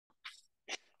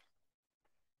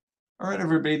All right,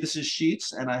 everybody, this is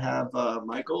Sheets, and I have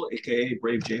Michael, aka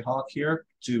Brave Jayhawk, here.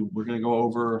 We're going to go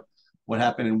over what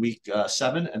happened in week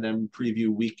 7, and then preview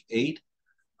week 8.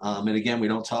 And again, we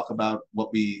don't talk about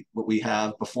what we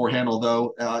have beforehand.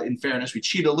 Although, in fairness, we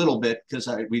cheat a little bit because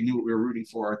we knew what we were rooting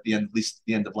for at the end, at least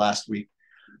the end of last week.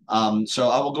 So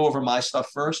I will go over my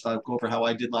stuff first. I'll go over how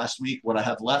I did last week, what I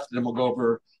have left, and then we'll go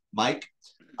over Mike.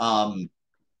 Um,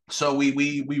 so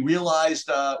we realized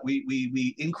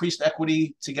we increased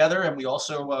equity together, and we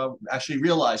also actually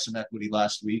realized some equity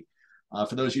last week.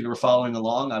 For those of you that were following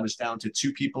along, I was down to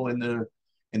 2 people in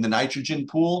the nitrogen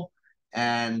pool,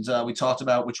 and we talked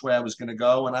about which way I was going to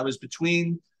go, and I was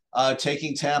between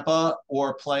taking Tampa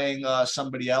or playing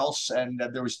somebody else, and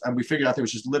we figured out there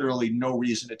was just literally no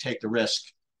reason to take the risk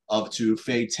of to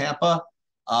fade Tampa.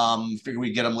 Figure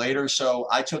we get them later. So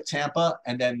I took Tampa,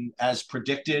 and then as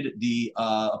predicted, the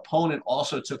opponent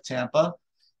also took Tampa,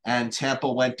 and Tampa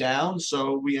went down.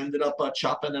 So we ended up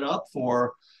chopping it up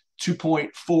for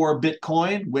 2.4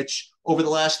 Bitcoin, which over the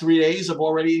last 3 days have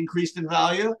already increased in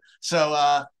value. So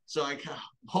I'm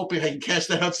hoping I can cash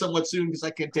that out somewhat soon because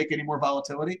I can't take any more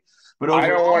volatility. But I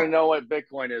don't want overall, to know what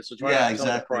Bitcoin is, so try yeah, not to tell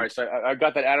me the exactly. price. I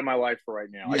got that out of my life for right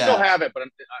now. I still Yeah. have it, but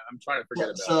I'm trying to forget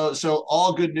about it. So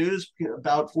all good news,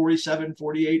 about 47,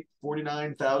 48,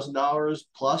 $49,000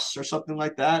 plus or something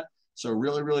like that. So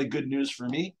really, really good news for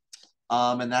me.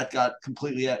 And that got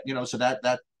completely, so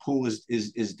that pool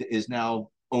is now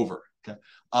over. Okay.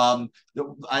 I'm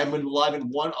live in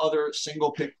one other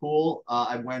single pick pool.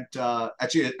 I went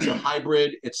actually it's a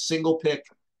hybrid. It's single pick,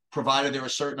 provided there are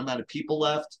a certain amount of people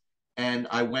left. And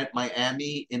I went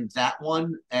Miami in that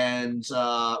one and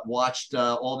watched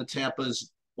all the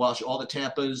Tampas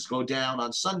go down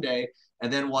on Sunday,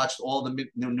 and then watched all the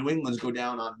New Englands go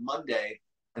down on Monday.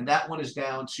 And that one is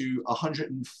down to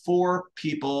 104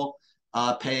 people,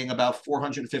 paying about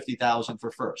 450,000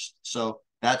 for first. So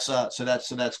that's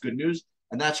good news,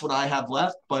 and that's what I have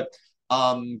left. But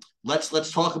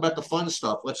let's talk about the fun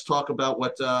stuff. Let's talk about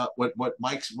what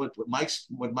Mike's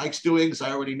doing, because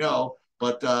I already know.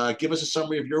 But give us a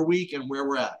summary of your week and where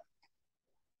we're at.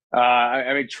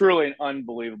 I mean, truly an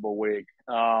unbelievable week.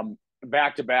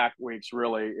 Back-to-back weeks,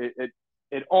 really.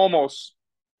 It almost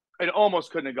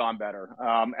couldn't have gone better.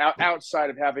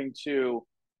 Outside of having to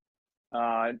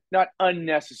not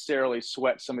unnecessarily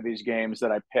sweat some of these games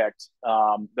that I picked,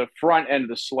 the front end of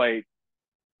the slate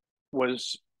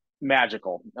was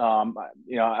magical.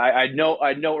 I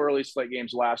know early slate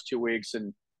games last 2 weeks,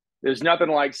 and there's nothing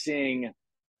like seeing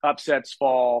upsets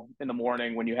fall in the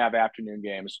morning when you have afternoon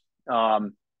games. I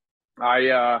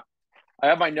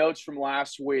have my notes from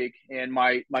last week, and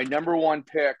my number one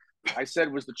pick I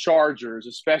said was the Chargers,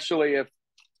 especially if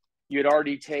you had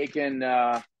already taken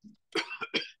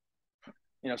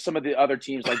some of the other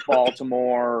teams like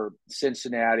Baltimore,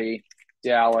 Cincinnati,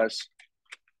 Dallas.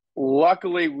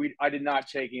 Luckily, I did not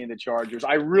take any of the Chargers.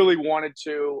 I really wanted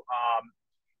to.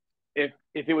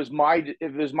 If it was my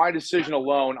decision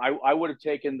alone, I would have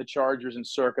taken the Chargers and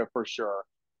Circa for sure.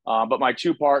 But my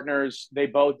two partners, they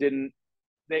both didn't.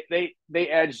 They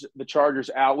edged the Chargers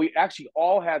out. We actually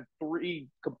all had 3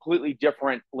 completely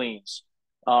different leans.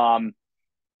 I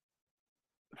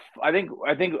think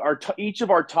each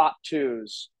of our top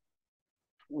twos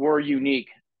were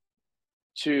unique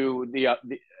to the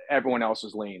everyone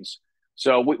else's leans.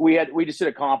 So we just did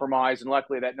a compromise, and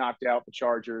luckily that knocked out the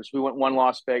Chargers. We went one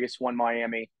Las Vegas, one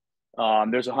Miami.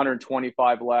 There's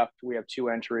 125 left. We have 2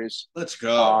 entries. Let's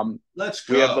go. Let's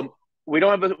We have go. we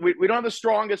don't have the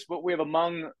strongest, but we have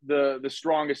among the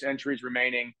strongest entries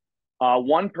remaining.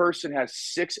 One person has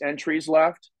 6 entries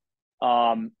left.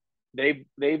 They've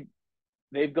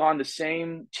gone the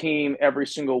same team every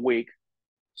single week,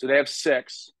 so they have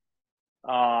 6.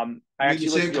 I actually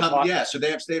listened to yeah. So they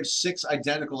have 6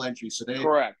 identical entries. So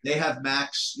correct. they have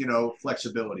max,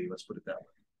 flexibility. Let's put it that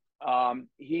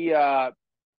way.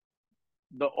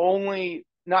 The only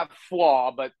not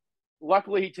flaw, but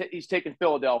luckily he's taken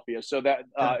Philadelphia, so that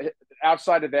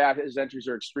outside of that, his entries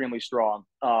are extremely strong.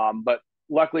 But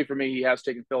luckily for me, he has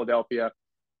taken Philadelphia.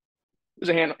 There's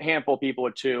a handful of people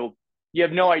at 2. You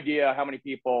have no idea how many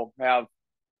people have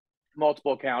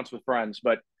multiple accounts with friends,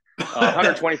 but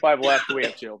 125 left. We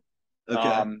have 2.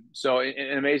 Okay. So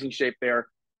in amazing shape there.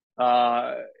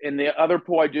 In the other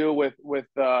pool I do with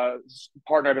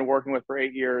partner I've been working with for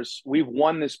 8 years, we've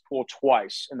won this pool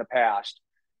twice in the past.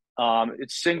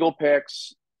 It's single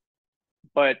picks,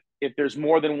 but if there's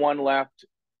more than one left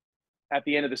at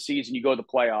the end of the season, you go to the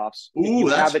playoffs. Ooh,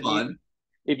 that's fun.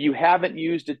 If you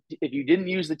didn't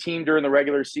use the team during the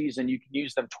regular season, you can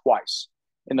use them twice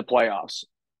in the playoffs.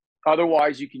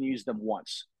 Otherwise, you can use them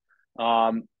once.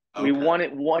 We Okay. won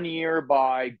it one year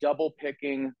by double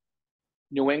picking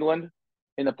New England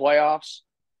in the playoffs.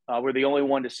 We're the only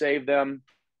one to save them.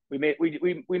 We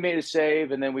made a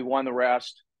save and then we won the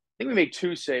rest. I think we made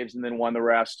two saves and then won the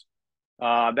rest.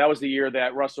 That was the year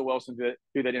that Russell Wilson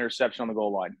threw that interception on the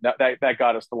goal line. That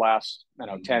got us the last,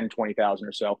 10, 20,000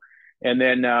 or so. And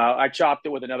then I chopped it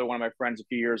with another one of my friends a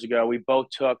few years ago. We both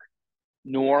took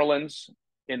New Orleans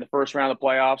in the first round of the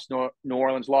playoffs. New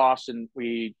Orleans lost, and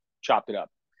we chopped it up.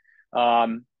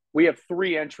 We have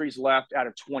 3 entries left out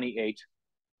of 28,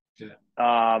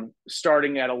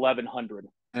 starting at 1,100.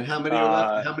 And how many are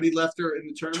left? How many left are in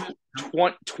the tournament?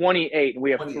 28, and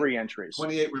we have 28. 3 entries.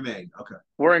 28 remain. Okay.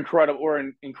 We're incredible. We're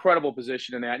in incredible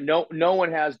position in that. No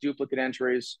one has duplicate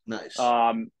entries. Nice.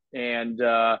 And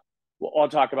I'll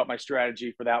talk about my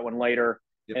strategy for that one later.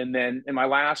 Yep. And then in my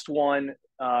last one,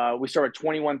 we start at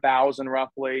 21,000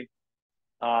 roughly.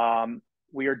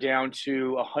 We are down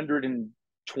to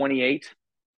 128.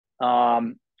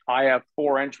 I have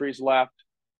 4 entries left.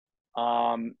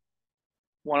 One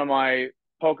of my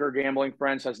poker gambling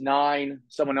friends has 9.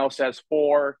 Someone else has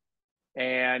 4.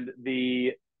 And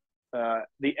the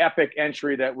epic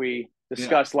entry that we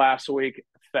discussed last week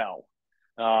fell.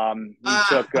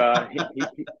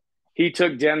 He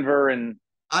took Denver, and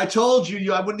I told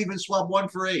you I wouldn't even swap 1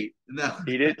 for 8. No.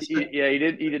 He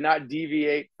did not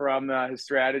deviate from his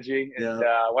strategy, and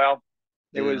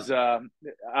it was.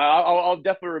 I'll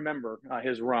definitely remember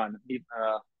his run. It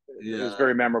was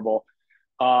very memorable.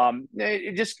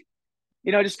 It just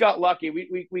got lucky.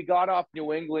 We got off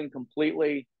New England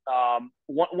completely.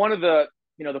 One of the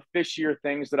the fishier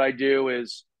things that I do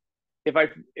is if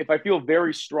I feel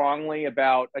very strongly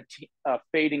about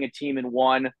fading a team in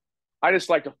one, I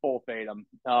just like to full fade them,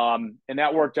 and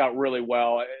that worked out really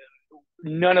well.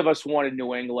 None of us wanted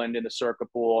New England in the Circa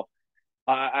pool.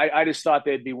 I just thought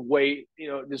they'd be way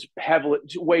too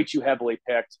heavily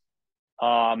picked.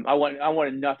 I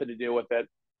wanted nothing to do with it.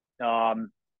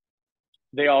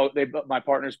 My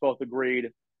partners both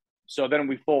agreed. So then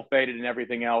we full faded and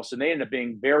everything else, and they ended up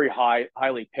being very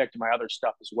highly picked in my other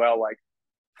stuff as well, like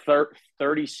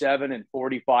 37 and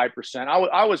 45%.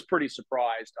 I was pretty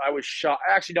surprised. I was shocked.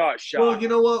 Actually, no, I was shocked. Well, you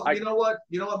know what,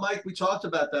 Mike? We talked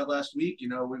about that last week.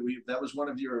 We that was one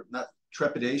of your not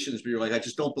trepidations, but you're like, I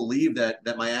just don't believe that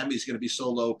Miami's going to be so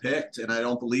low picked, and I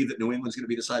don't believe that New England's going to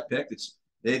be this high picked.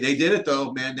 They did it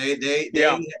though, man. They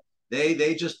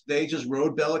just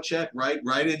rode Belichick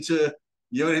right into.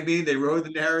 You know what I mean? They rode the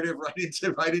narrative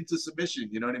right into submission.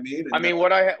 You know what I mean? And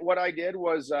what I did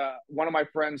was one of my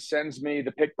friends sends me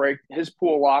the pick break. His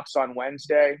pool locks on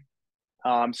Wednesday,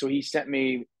 so he sent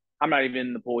me. I'm not even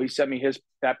in the pool. He sent me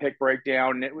that pick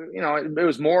breakdown, and it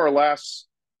was more or less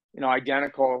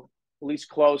identical, at least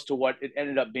close to what it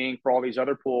ended up being for all these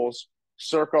other pools.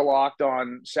 Circa locked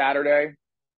on Saturday,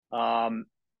 and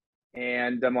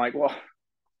I'm like, well.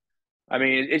 I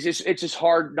mean, it's just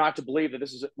hard not to believe that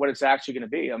this is what it's actually going to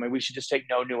be. I mean, we should just take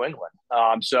no New England.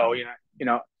 So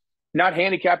not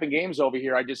handicapping games over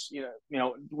here. I just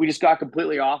we just got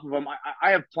completely off of them.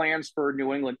 I have plans for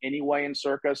New England anyway in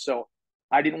Circa, so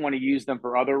I didn't want to use them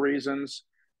for other reasons.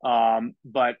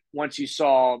 But once you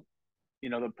saw,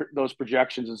 those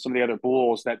projections and some of the other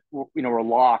pools that were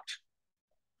locked.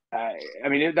 I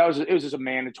mean, it was just a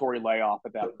mandatory layoff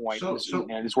at that point,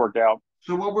 and it's worked out.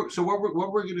 So what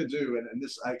we're going to do, and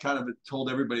this I kind of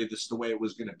told everybody this is the way it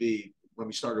was going to be when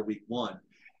we started week 1,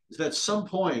 is that at some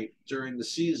point during the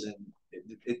season,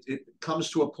 it comes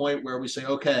to a point where we say,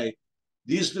 okay,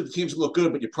 these are the teams that look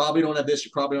good, but you probably don't have this,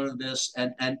 you probably don't have this,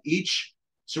 and each.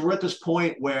 So we're at this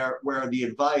point where the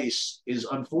advice is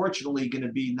unfortunately going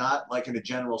to be not like in a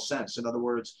general sense. In other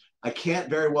words, we can't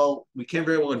very well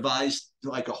advise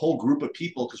like a whole group of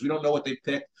people because we don't know what they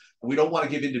picked, and we don't want to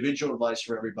give individual advice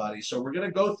for everybody. So we're going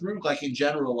to go through like in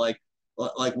general, like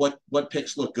what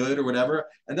picks look good or whatever,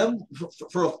 and then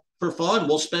for fun,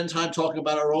 we'll spend time talking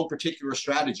about our own particular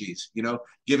strategies.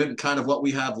 Given kind of what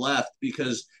we have left,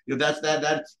 because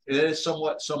that it is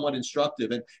somewhat instructive,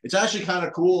 and it's actually kind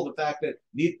of cool the fact that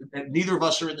neither of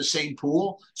us are in the same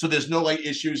pool, so there's no like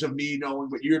issues of me knowing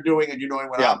what you're doing and you knowing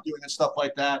what I'm doing and stuff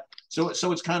like that. So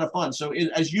it's kind of fun. So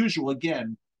as usual,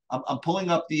 again, I'm pulling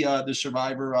up the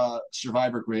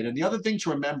survivor grid, and the other thing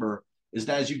to remember is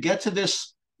that as you get to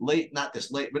this late, not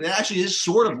this late, but it actually is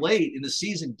sort of late in the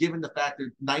season, given the fact that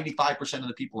 95% of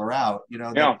the people are out.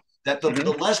 That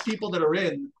the less people that are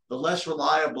in, the less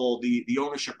reliable the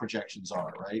ownership projections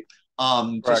are, right?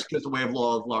 Just because the way of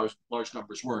law of large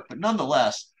numbers work. But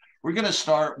nonetheless, we're going to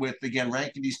start with, again,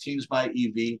 ranking these teams by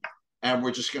EV, and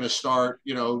we're just going to start,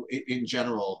 in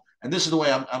general. And this is the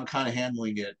way I'm kind of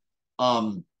handling it.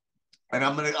 And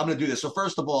I'm gonna do this. So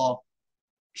first of all,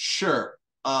 Sure.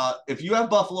 If you have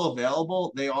Buffalo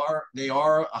available, they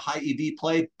are a high EV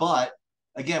play, but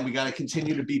again, we got to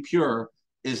continue to be pure.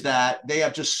 Is that they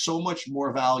have just so much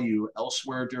more value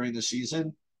elsewhere during the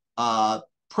season,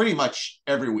 pretty much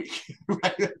every week,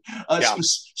 right? Yeah.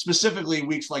 Specifically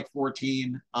weeks like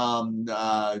 14.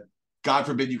 God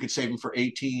forbid you could save them for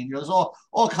 18. There's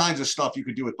all kinds of stuff you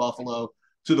could do with Buffalo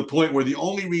to the point where the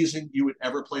only reason you would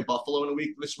ever play Buffalo in a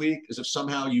week this week is if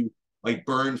somehow you like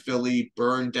burn Philly,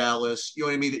 burn Dallas. You know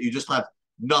what I mean? That you just have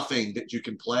nothing that you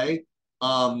can play.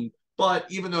 But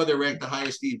even though they're ranked the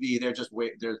highest EV, there's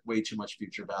way too much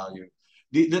future value.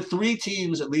 The three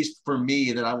teams, at least for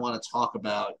me, that I want to talk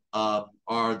about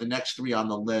are the next three on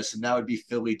the list, and that would be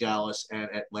Philly, Dallas, and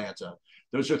Atlanta.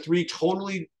 Those are three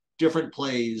totally different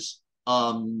plays.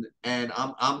 And I'm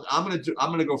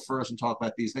gonna go first and talk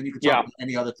about these. Then you can talk Yeah. about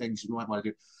any other things you might want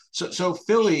to do. So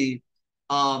Philly,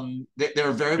 they're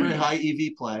a very very high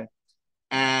EV play,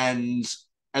 and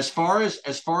as far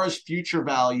as future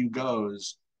value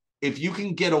goes, if you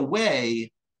can get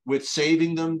away with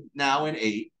saving them now in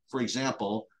 8, for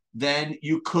example, then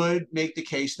you could make the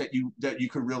case that you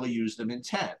could really use them in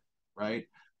 10, right?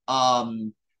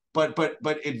 Um, but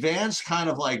advanced kind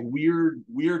of like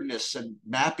weirdness and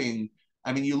mapping.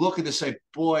 I mean, you look at this, say,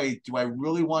 boy, do I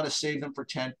really want to save them for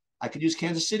 10? I could use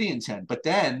Kansas City in 10. But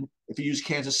then if you use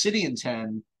Kansas City in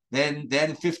 10, then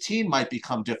 15 might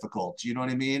become difficult. You know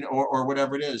what I mean? Or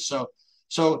whatever it is. So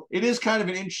it is kind of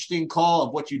an interesting call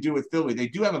of what you do with Philly. They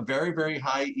do have a very, very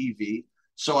high EV.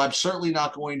 So I'm certainly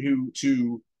not going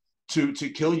to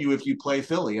kill you if you play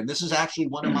Philly. And this is actually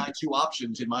one of my two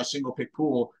options in my single pick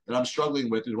pool that I'm struggling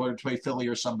with is whether to play Philly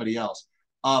or somebody else.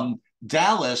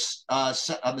 Dallas,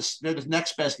 they're the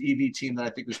next best EV team that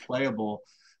I think is playable.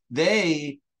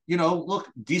 They, look,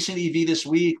 decent EV this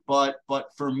week, but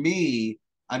for me,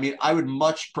 I mean, I would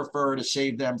much prefer to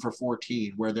save them for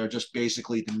 14, where they're just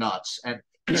basically the nuts. And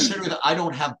consider that I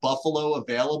don't have Buffalo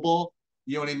available.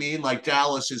 You know what I mean? Like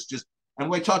Dallas is just, and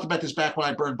we talked about this back when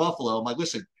I burned Buffalo. I'm like,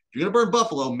 listen, if you're gonna burn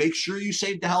Buffalo, make sure you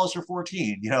save Dallas for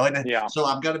 14. And then, Yeah. so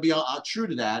I'm gonna be true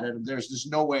to that. And there's just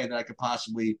no way that I could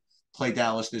possibly play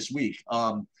Dallas this week.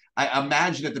 I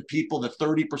imagine that the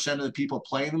 30% of the people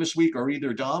playing them this week are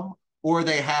either dumb or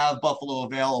they have Buffalo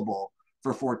available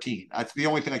for 14. That's the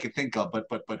only thing I can think of, but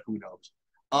who knows?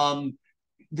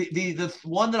 The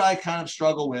one that I kind of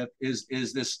struggle with is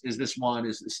this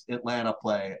Atlanta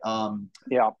play.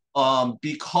 Yeah.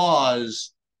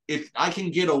 Because if I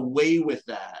can get away with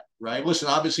that, right? Listen,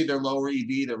 obviously they're lower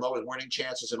EV, they're lower winning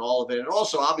chances and all of it. And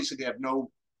also obviously they have no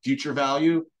future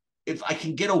value. If I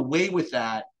can get away with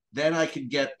that, then I can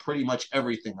get pretty much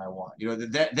everything I want.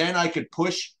 Then I could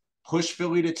push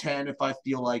Philly to 10 if I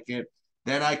feel like it.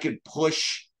 Then I could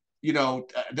push,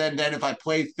 then if I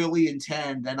play Philly in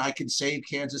 10, then I can save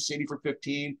Kansas City for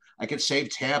 15. I could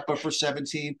save Tampa for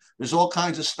 17. There's all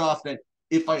kinds of stuff that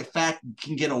if I in fact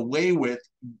can get away with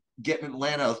getting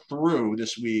Atlanta through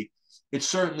this week, it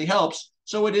certainly helps.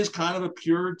 So it is kind of a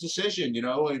pure decision,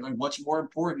 like what's more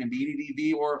important, immediate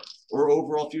EV or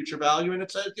overall future value. And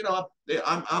it's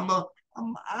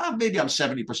maybe I'm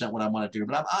 70% what I want to do,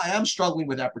 but I am struggling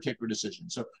with that particular decision.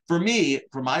 So for me,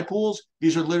 for my pools,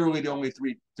 these are literally the only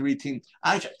three teams.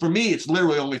 For me, it's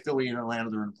literally only Philly and Atlanta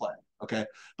that are in play. Okay,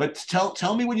 but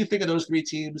tell me what you think of those three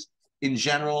teams in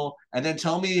general, and then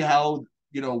tell me how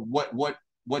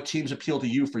what teams appeal to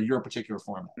you for your particular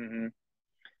format. Mm-hmm.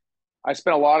 I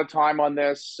spent a lot of time on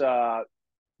this the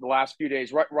last few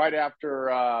days. Right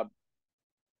after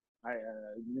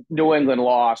New England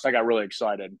lost, I got really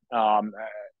excited. I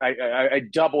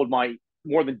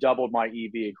more than doubled my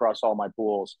EV across all my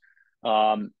pools,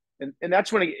 and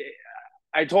that's when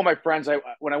I told my friends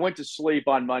when I went to sleep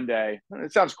on Monday.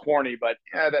 It sounds corny, but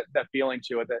that feeling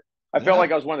to it that I felt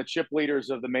like I was one of the chip leaders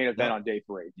of the main event on day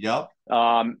 3. Yep.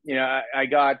 I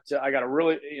got a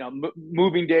really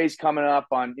moving days coming up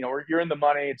on you're in the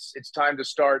money. It's time to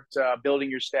start building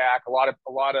your stack. A lot of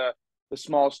the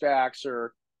small stacks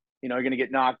are you're going to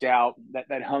get knocked out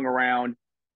that hung around.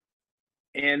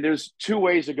 And there's 2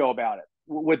 ways to go about it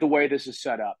with the way this is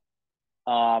set up.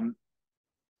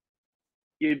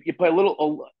 You play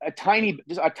a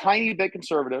tiny bit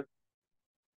conservative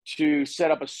to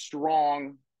set up a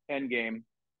strong end game,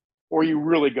 or you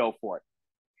really go for it.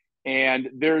 And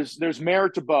there's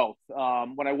merit to both.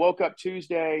 When I woke up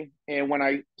Tuesday and when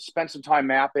I spent some time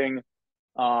mapping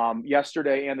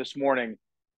yesterday and this morning,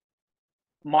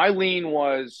 my lean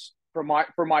was for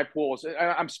my pools.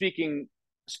 I'm speaking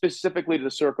specifically to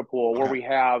the Circa pool where we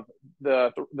have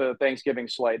the Thanksgiving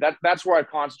slate. That's where I've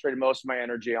concentrated most of my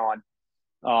energy on.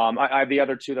 I have the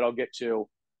other 2 that I'll get to.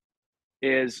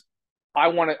 Is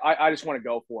I just want to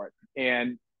go for it.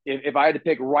 And if I had to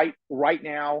pick right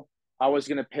now, I was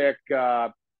going to pick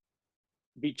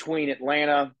between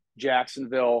Atlanta,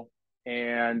 Jacksonville,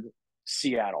 and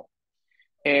Seattle.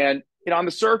 And on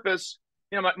the surface,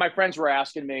 my friends were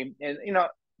asking me, and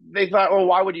they thought, "Oh,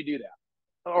 why would you do that?"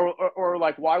 Or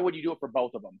like, why would you do it for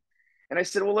both of them? And I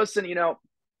said, "Well, listen,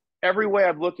 every way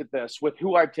I've looked at this with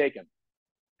who I've taken,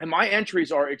 and my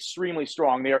entries are extremely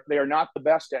strong. They are not the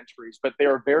best entries, but they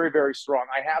are very, very strong.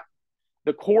 I have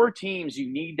the core teams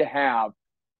you need to have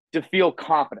to feel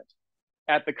confident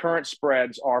at the current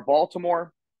spreads are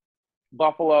Baltimore,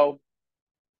 Buffalo,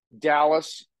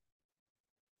 Dallas,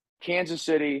 Kansas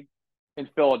City, and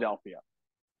Philadelphia.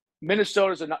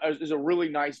 Minnesota is a really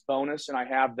nice bonus, and I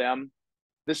have them.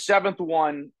 The seventh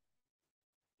one,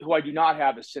 who I do not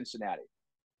have, is Cincinnati.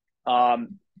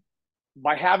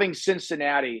 By having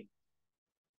Cincinnati,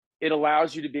 it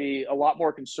allows you to be a lot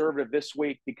more conservative this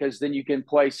week because then you can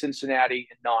play Cincinnati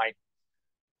in 9.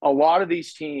 A lot of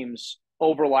these teams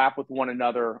overlap with one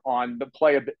another on their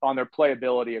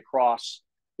playability across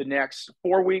the next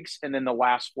 4 weeks and then the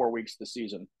last 4 weeks of the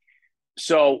season.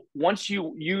 So once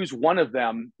you use one of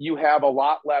them, you have a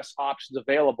lot less options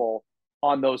available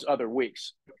on those other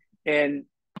weeks. And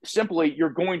simply, you're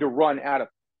going to run out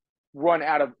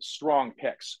of strong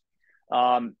picks.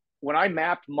 When I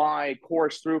mapped my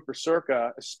course through for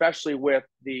Circa, especially with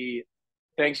the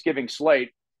Thanksgiving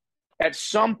slate, at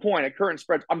some point at current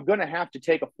spreads, I'm going to have to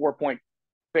take a 4-point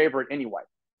favorite anyway.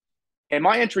 And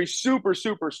my entry's super,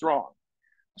 super strong.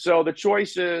 So the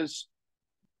choice is,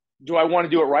 do I want to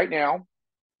do it right now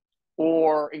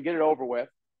and get it over with?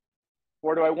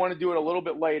 Or do I want to do it a little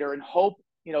bit later and hope,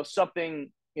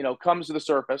 something, comes to the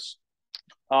surface?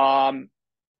 And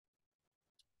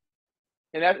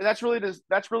that's really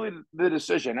the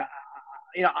decision.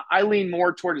 I lean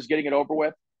more towards getting it over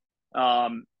with,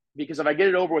 because if I get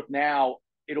it over with now,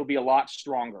 it'll be a lot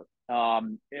stronger.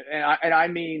 And I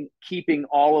mean keeping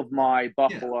all of my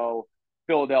Buffalo,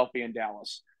 Philadelphia, and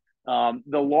Dallas.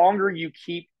 The longer you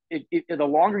keep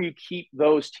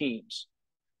those teams,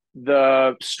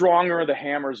 the stronger the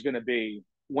hammer is going to be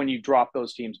when you drop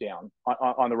those teams down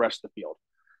on the rest of the field.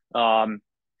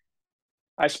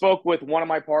 I spoke with one of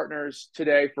my partners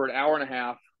today for an hour and a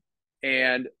half,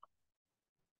 and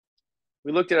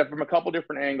we looked at it from a couple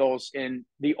different angles. And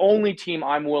the only team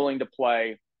I'm willing to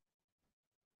play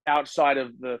outside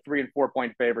of the 3 and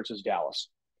 4-point favorites is Dallas.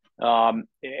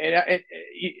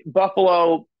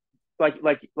 Buffalo, like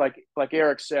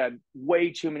Eric said,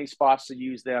 way too many spots to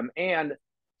use them, and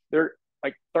they're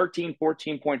like 13,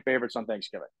 14-point favorites on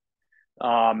Thanksgiving.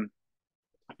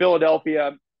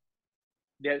 Philadelphia,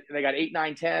 they got 8,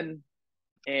 9, 10,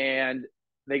 and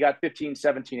they got 15,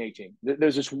 17, 18.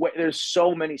 There's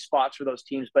so many spots for those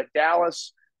teams. But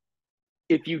Dallas,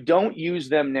 if you don't use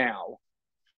them now,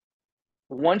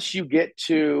 once you get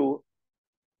to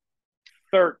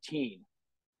 13,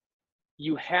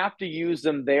 you have to use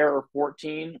them there, or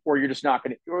 14, or you're just not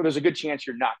going to, or there's a good chance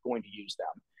you're not going to use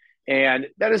them. And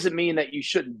that doesn't mean that you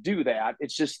shouldn't do that.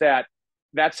 It's just that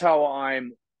that's how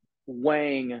I'm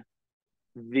weighing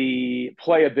the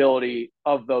playability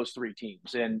of those 3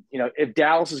 teams. And, if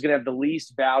Dallas is going to have the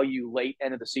least value late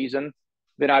end of the season,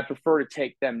 then I prefer to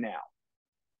take them now.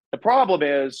 The problem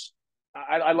is,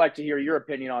 I'd like to hear your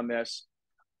opinion on this.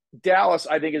 Dallas,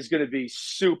 I think, is going to be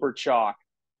super chalk,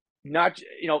 not,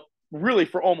 really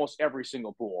for almost every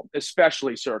single pool,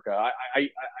 especially Circa.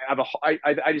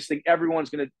 I just think everyone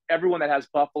that has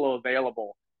Buffalo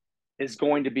available is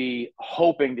going to be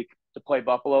hoping to play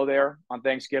Buffalo there on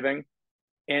Thanksgiving.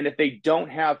 And if they don't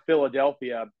have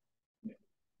Philadelphia,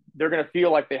 they're going to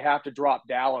feel like they have to drop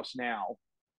Dallas now,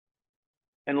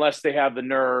 unless they have the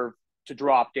nerve to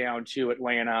drop down to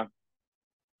Atlanta,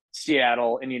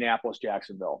 Seattle, Indianapolis,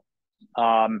 Jacksonville.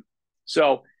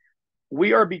 So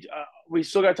we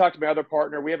still got to talk to my other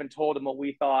partner. We haven't told him what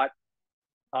we thought.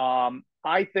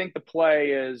 I think the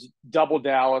play is double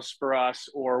Dallas for us,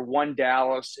 or 1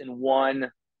 Dallas and 1.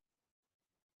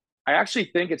 I actually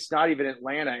think it's not even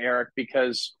Atlanta, Eric,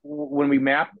 because when you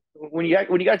got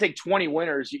to take 20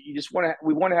 winners,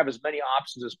 we want to have as many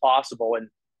options as possible.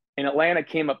 And Atlanta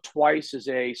came up twice as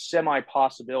a semi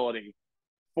possibility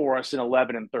for us in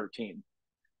 11 and 13.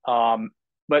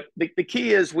 But the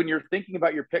key is, when you're thinking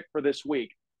about your pick for this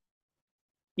week,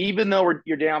 even though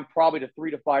you're down probably to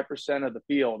 3 to 5% of the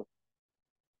field,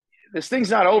 this thing's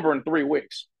not over in 3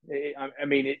 weeks. I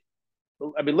mean,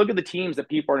 look at the teams that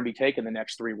people are going to be taking the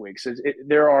next 3 weeks.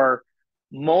 There are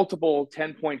multiple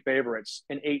 10-point favorites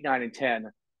in 8, 9, and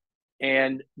 10,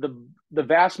 and the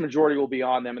vast majority will be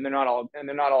on them, and they're not all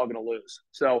going to lose.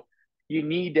 So you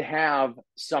need to have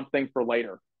something for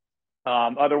later.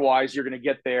 Otherwise, you're going to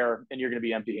get there and you're going to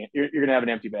be empty. You're going to have an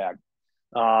empty bag.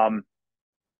 Um,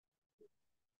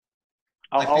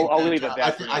 I think I'll that leave it at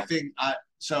that for now.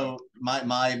 so. My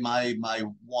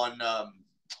one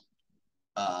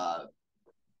uh,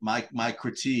 my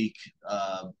critique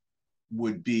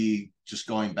would be just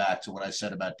going back to what I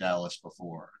said about Dallas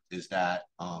before is that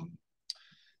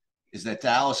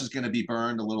Dallas is going to be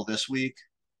burned a little this week.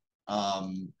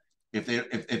 If they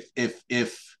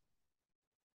if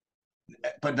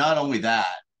but not only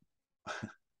that,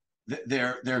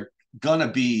 they're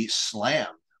gonna be slammed,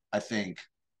 I think,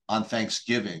 on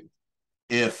Thanksgiving.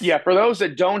 If Yeah, for those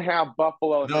that don't have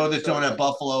Buffalo and those that don't Minnesota, have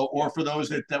Buffalo, or yeah, for those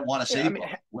that want to yeah. I save mean,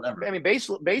 Buffalo,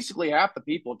 whatever. basically half the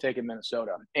people have taken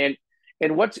Minnesota, and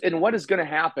what is going to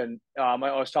happen? I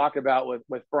was talking about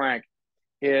with Frank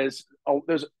is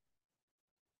there's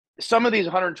some of these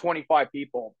 125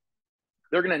 people,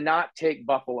 they're going to not take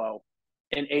Buffalo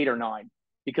in 8 or 9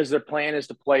 because their plan is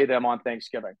to play them on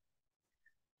Thanksgiving.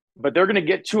 But they're going to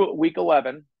get to week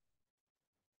 11,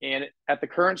 and at the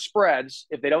current spreads,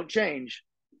 if they don't change,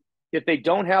 if they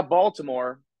don't have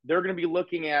Baltimore, they're going to be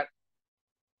looking at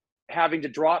having to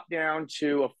drop down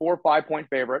to a 4 or 5 point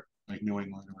favorite, like New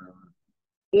England or whatever,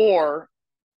 or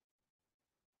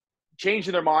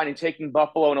changing their mind and taking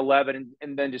Buffalo in 11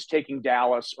 and then just taking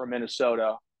Dallas or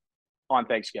Minnesota on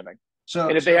Thanksgiving.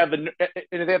 And if they have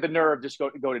the nerve, just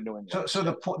go to New England. So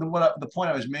the point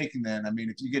I was making then, I mean,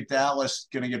 if you get Dallas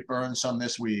going to get burned some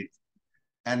this week,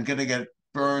 and going to get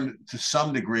burned to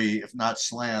some degree, if not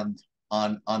slammed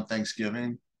on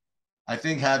Thanksgiving, I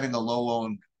think having the low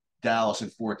owned Dallas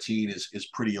at 14 is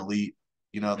pretty elite.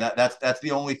 You know, that's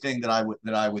the only thing that I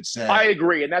would say. I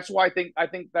agree, and that's why I think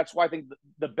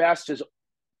the best is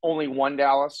only one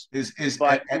Dallas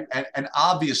but and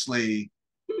obviously,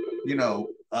 you know,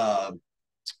 hold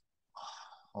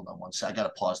on one second. I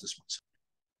got to pause this one second.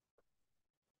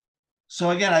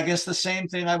 So again, I guess the same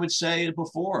thing I would say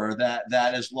before, that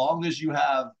as long as you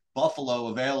have Buffalo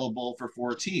available for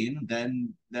 14,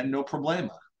 then no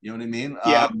problema. You know what I mean?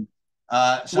 Yeah.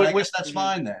 So I guess that's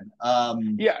fine then.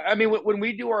 Yeah, I mean, when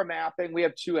we do our mapping, we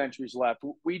have 2 entries left.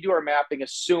 We do our mapping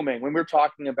assuming when we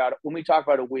talk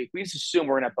about a week, we just assume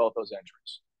we're gonna have both those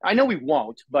entries. I know we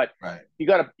won't, but right. you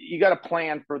gotta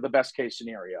plan for the best case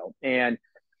scenario. And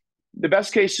the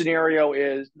best case scenario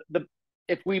is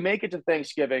if we make it to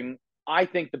Thanksgiving, I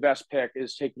think the best pick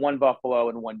is take 1 Buffalo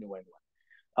and 1 New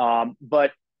England.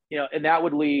 But and that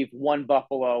would leave 1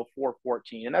 Buffalo for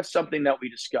 14, and that's something that we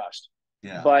discussed.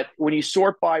 Yeah. But when you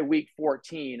sort by week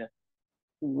 14,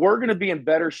 we're going to be in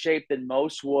better shape than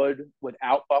most would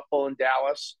without Buffalo and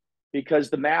Dallas, because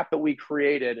the map that we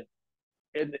created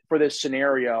for this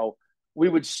scenario, we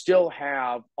would still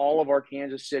have all of our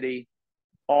Kansas City,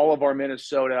 all of our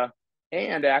Minnesota,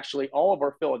 and actually all of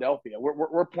our Philadelphia.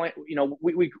 We're playing.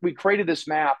 We created this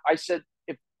map. I said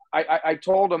if I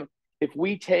told them if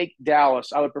we take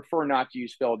Dallas, I would prefer not to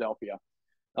use Philadelphia,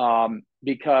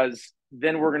 because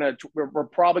then we're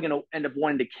probably gonna end up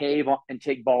wanting to cave and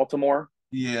take Baltimore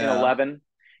in 11.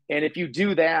 And if you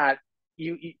do that,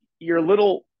 you're a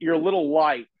little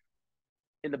light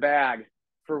in the bag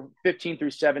for 15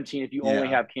 through 17 if you only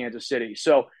have Kansas City.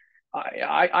 So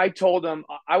I told them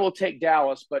I will take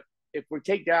Dallas, but if we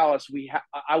take Dallas,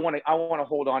 I want to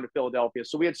hold on to Philadelphia.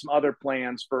 So we had some other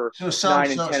plans for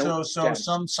 9 and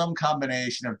 10. Some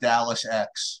combination of Dallas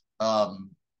X,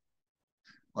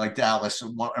 like Dallas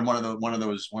and one of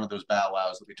those bow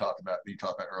wows that you talked about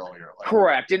earlier. Like,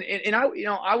 correct. And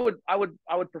I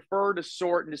would prefer to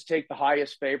sort and just take the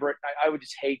highest favorite. I would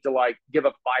just hate to give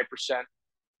up 5%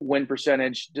 win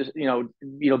percentage, just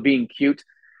being cute.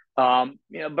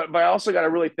 But I also got to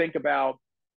really think about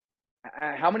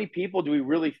how many people do we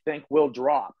really think will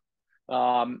drop.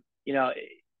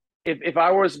 If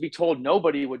I was to be told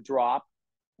nobody would drop,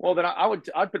 well, then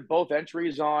I'd put both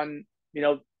entries on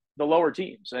the lower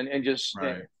teams and just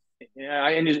right.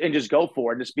 and just go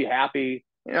for it. Just be happy.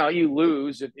 You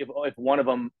lose if one of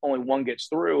them, only one gets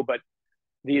through, but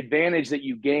the advantage that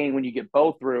you gain when you get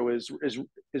both through is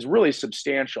really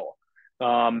substantial.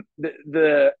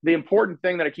 The important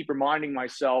thing that I keep reminding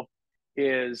myself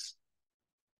is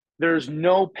there's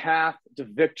no path to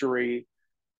victory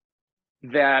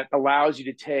that allows you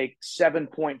to take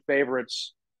 7-point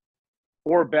favorites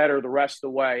or better the rest of the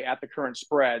way at the current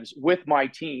spreads with my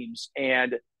teams.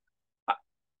 And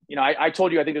I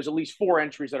told you I think there's at least 4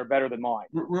 entries that are better than mine.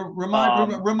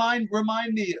 Remind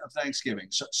me of Thanksgiving.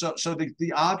 So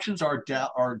the options are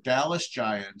Dallas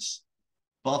Giants,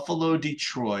 Buffalo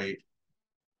Detroit,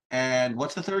 and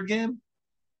what's the third game?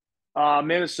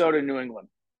 Minnesota New England.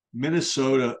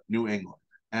 Minnesota New England,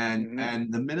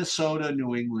 and the Minnesota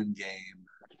New England game.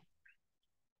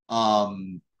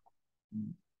 um,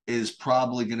 is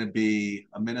probably going to be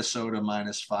a Minnesota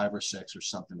 -5 or 6 or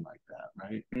something like that,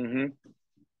 right? Mm-hmm.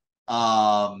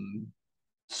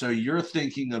 So you're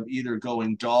thinking of either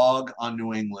going dog on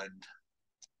New England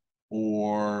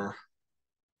or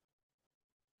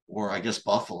I guess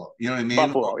Buffalo. You know what I mean?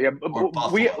 Buffalo, yeah. Or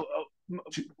We, Buffalo.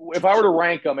 if I were to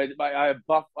rank them, I have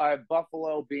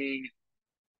Buffalo being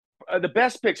the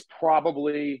best picks,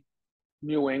 probably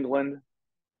New England,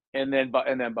 and then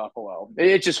Buffalo.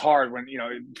 It's just hard when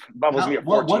Buffalo's gonna be a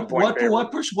 14-point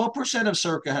favorite. What percent of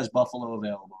Circa has Buffalo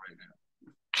available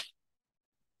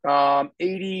right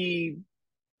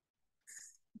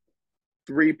 83%,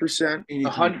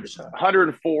 83%.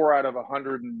 104 out of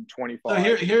 125. So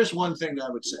here's one thing that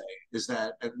I would say is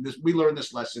that, and we learned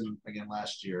this lesson again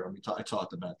last year. I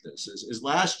talked about this. Is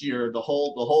last year the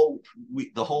whole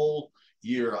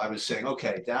year I was saying,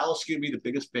 okay, Dallas is going to be the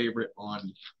biggest favorite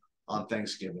on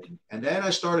Thanksgiving, and then I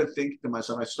started thinking to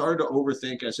myself, I started to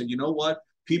overthink. I said, you know what?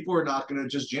 People are not going to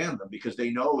just jam them because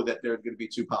they know that they're going to be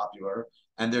too popular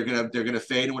and they're gonna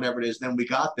fade and whatever it is. Then we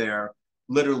got there.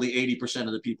 Literally 80%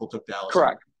 of the people took Dallas.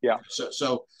 Correct. Yeah.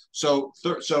 So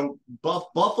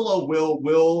Buffalo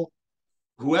will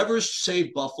whoever's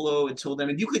saved Buffalo until then,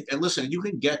 and listen, you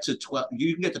can get to 12,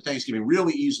 you can get to Thanksgiving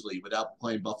really easily without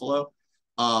playing Buffalo.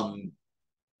 As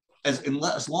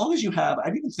long as you have, I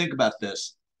didn't even think about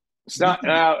this. It's not.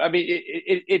 I mean,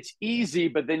 it's easy,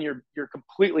 but then you're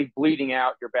completely bleeding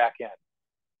out your back end.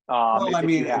 Well, I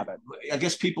mean, you have it. I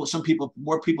guess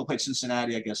more people played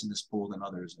Cincinnati, I guess, in this pool than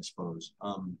others, I suppose.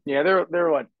 Yeah,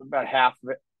 they're like about half of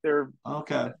it. They're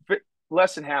okay,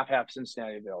 less than half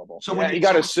Cincinnati available. So you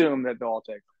got to assume that they'll all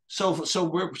take. So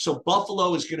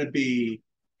Buffalo is going to be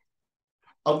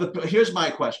here's my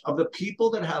question, of the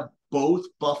people that have both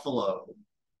Buffalo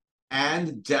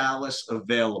and Dallas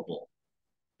available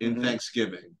in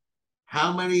Thanksgiving,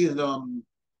 how many of them,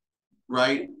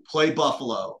 right, play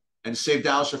Buffalo and save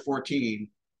Dallas for 14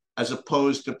 as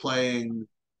opposed to playing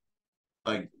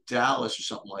like Dallas or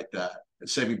something like that and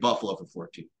saving Buffalo for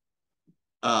 14?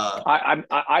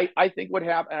 I think what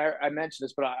happened, I mentioned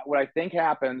this, but what I think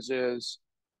happens is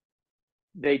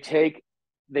they take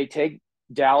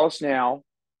Dallas now,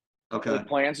 okay, with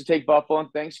plans to take Buffalo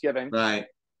on Thanksgiving, right,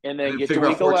 and then get to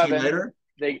week 11 later.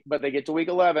 But they get to week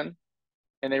 11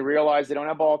 and they realize they don't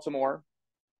have Baltimore,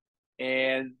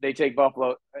 and they take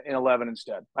Buffalo in 11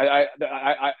 instead.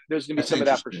 There's going to be some of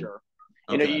that for sure.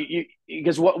 Okay.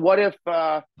 Because what if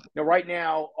right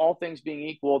now, all things being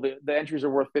equal, the entries are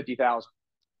worth 50,000.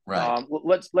 Right.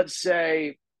 Let's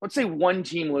say one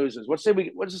team loses. Let's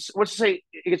say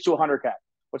it gets to 100K.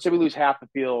 Let's say we lose half the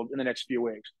field in the next few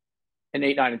weeks, in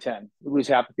 8, 9, and 10. We lose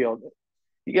half the field.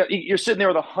 You're sitting there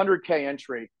with a 100K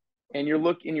entry, and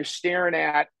you're staring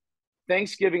at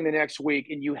Thanksgiving the next week,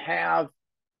 and you have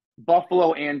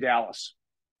Buffalo and Dallas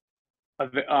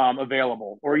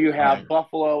available, or you have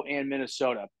Buffalo and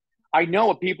Minnesota. I know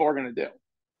what people are going to do.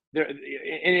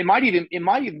 And it might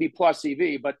even be plus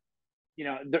EV, but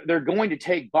they're going to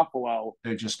take Buffalo.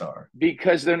 They just are,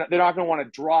 because they're not going to want to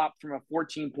drop from a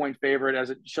 14-point favorite, as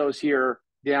it shows here,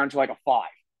 down to like a 5.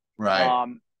 Right.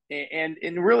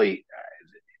 And really,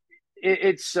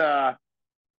 it's the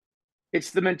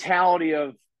mentality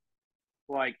of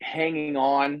like hanging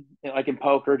on, like in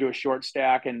poker, to a short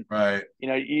stack, and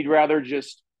you'd rather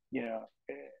just I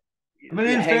mean,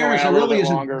 in fairness, it really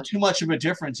isn't too much of a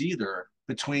difference either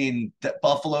between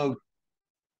Buffalo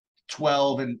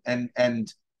 12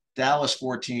 and Dallas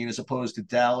 14 as opposed to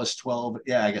Dallas 12.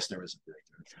 Yeah, I guess there is a big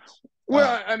difference.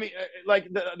 Well, I mean, like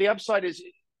the upside is,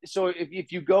 so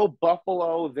if you go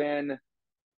Buffalo, then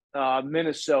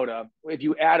Minnesota, if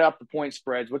you add up the point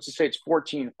spreads, let's just say it's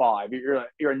 14-5,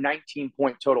 you're a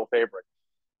 19-point total favorite.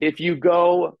 If you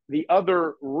go the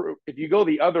other route,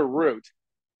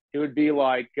 it would be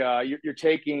like you're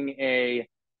taking a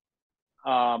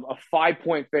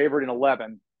 5-point favorite in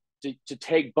 11 to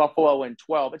take Buffalo in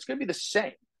 12. It's going to be the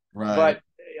same, right? But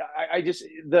I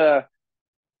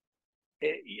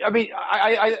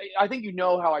think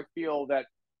how I feel that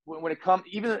when it comes,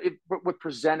 even if it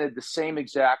presented the same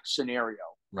exact scenario,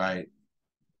 right?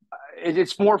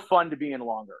 It's more fun to be in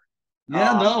longer.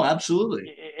 Yeah, no,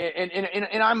 absolutely.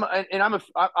 And I'm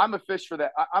a fish for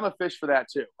that. I'm a fish for that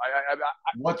too.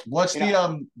 What's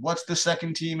the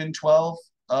second team in 12?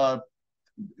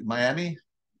 Miami.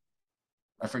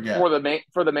 I forget. For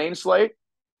the main slate.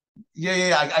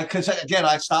 Yeah. Because again,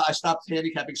 I stopped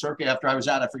handicapping Circa after I was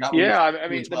out. I forgot. Yeah, I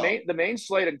mean the main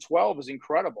slate in 12 is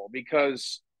incredible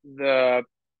because the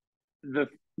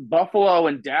Buffalo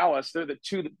and Dallas, they're the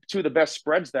two of the best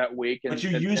spreads that week. But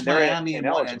you use Miami in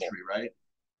one entry, right?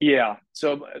 Yeah.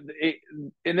 So,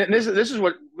 and then this is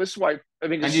why I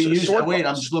mean, And you just use sword wait,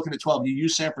 I'm fights. just looking at 12. You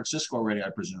use San Francisco already,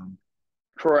 I presume.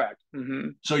 Correct.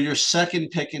 Mm-hmm. So your second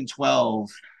pick in 12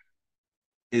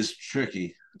 is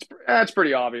tricky. That's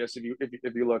pretty obvious if you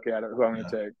look at it. Who I'm going Yeah.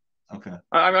 to take? Okay.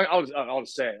 I'll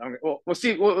just say it. We'll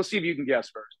see. We'll see if you can guess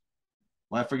first.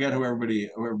 Well, I forget who everybody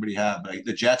had, but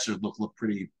the Jets look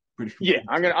pretty. Yeah,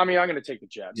 I'm gonna take the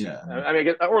Jets. Yeah. I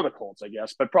mean, or the Colts, I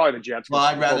guess, but probably the Jets Well,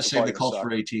 because I'd the rather Colts are say probably the gonna Colts suck.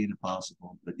 for 18 if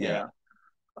possible, but yeah.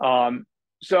 Yeah.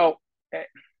 So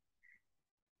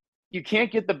you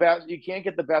can't get the best. You can't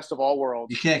get the best of all You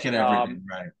worlds. can't get everything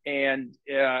right. And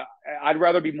I'd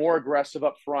rather be more aggressive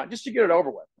up front just to get it over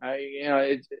with.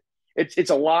 It's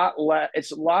a lot less.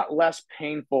 It's a lot less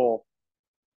painful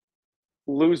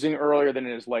losing earlier than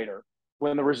it is later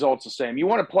when the result's the same. You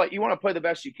want to play the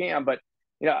best you can, but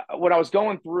when I was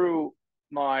going through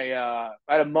my I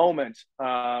had a moment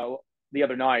the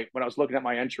other night when I was looking at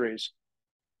my entries.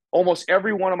 Almost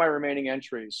every one of my remaining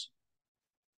entries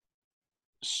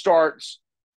started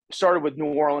with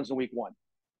New Orleans in week one.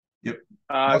 Yep.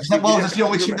 Well, that's the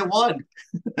only team that won.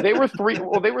 They were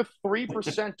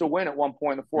 3% to win at one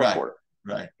point in the fourth quarter.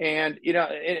 Right. And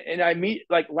and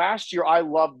like last year, I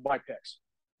loved my picks.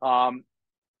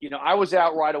 I was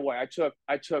out right away.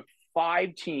 I took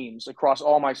 5 teams across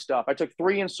all my stuff. I took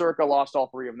 3 in Circa, lost all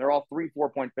 3 of them. They're all 3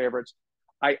 4-point favorites.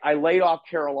 I laid off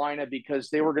Carolina because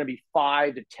they were going to be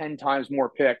 5 to 10 times more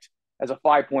picked as a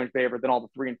 5-point favorite than all the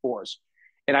 3 and 4s.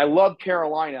 And I love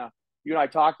Carolina. You and I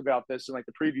talked about this in like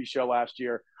the preview show last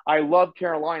year. I love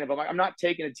Carolina, but I'm not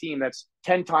taking a team that's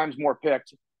 10 times more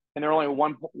picked and they're only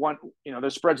one, their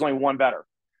spread's only 1 better.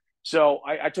 So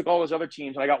I took all those other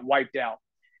teams and I got wiped out.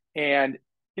 And,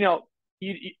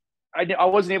 I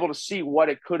wasn't able to see what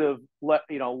it could have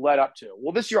led up to.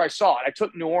 Well, this year I saw it. I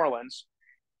took New Orleans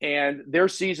and their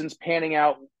season's panning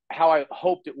out how I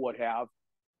hoped it would have.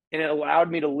 And it allowed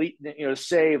me to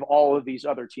save all of these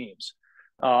other teams.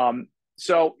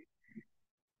 So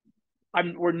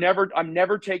I'm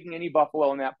never taking any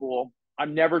Buffalo in that pool.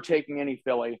 I'm never taking any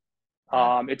Philly.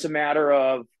 It's a matter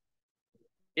of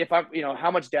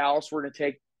how much Dallas we're going to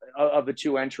take of the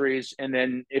 2 entries, and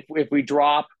then if we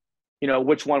drop,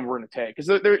 which one we're going to take, because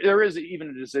there is even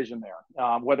a decision there,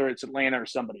 whether it's Atlanta or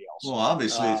somebody else. Well,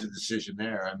 obviously, it's a decision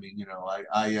there. I mean,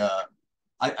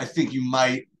 I think you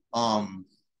might,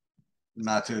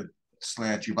 not to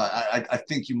slant you, but I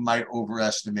think you might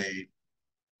overestimate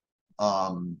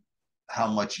how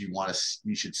much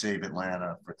you should save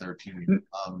Atlanta for 13.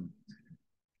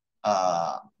 I'm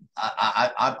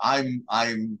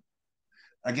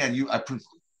again,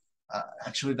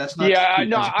 actually, that's not true.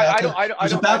 No, I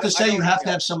was about to say you have to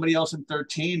have somebody else in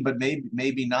 13, but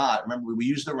maybe not. Remember, we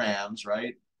use the Rams,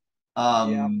 right?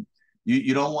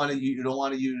 You don't want to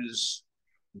use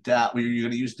Dallas. You're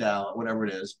going to use Dallas, whatever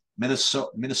it is.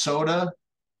 Minnesota.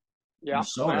 Yeah,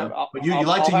 Minnesota. But you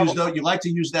like to use though. You like to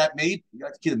use that maybe. You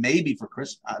like to get a maybe for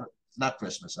Christmas. Not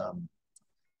Christmas.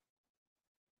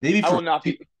 Maybe for I will not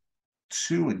be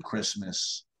 2 in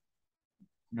Christmas.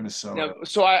 Minnesota.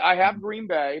 So I have Green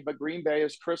Bay, but Green Bay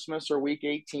is Christmas or week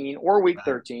 18 or week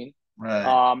 13.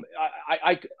 Right.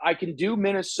 I can do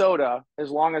Minnesota as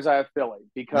long as I have Philly,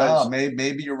 because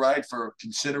maybe you're right, for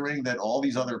considering that all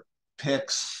these other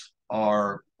picks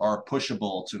are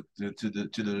pushable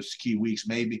to those key weeks.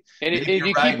 Maybe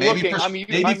you're right.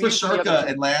 Maybe for Circa,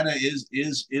 Atlanta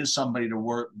is somebody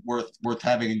worth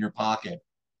having in your pocket,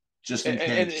 just in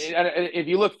case. And if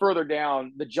you look further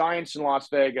down, the Giants in Las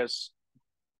Vegas,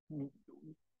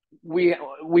 we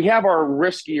have our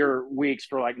riskier weeks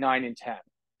for like 9 and 10.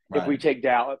 Right. If we take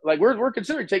Dallas, like we're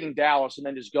considering taking Dallas and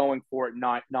then just going for it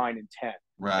 9 and 10.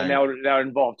 Right. And that would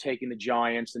involve taking the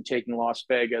Giants and taking Las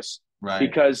Vegas. Right.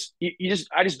 Because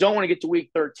I just don't want to get to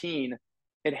week 13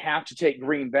 and have to take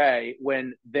Green Bay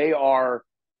when they are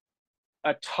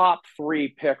a top 3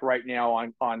 pick right now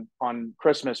on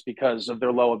Christmas because of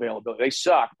their low availability. They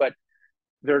suck, but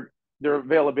their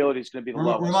availability is going to be the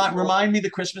lowest. Remind me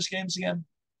the Christmas games again.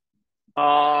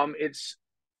 It's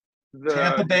the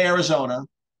Tampa Bay, Arizona.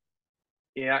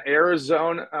 Yeah,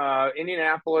 Arizona,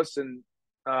 Indianapolis, and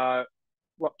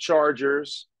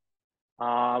Chargers.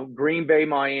 Green Bay,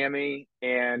 Miami,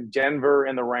 and Denver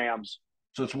and the Rams.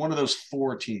 So it's one of those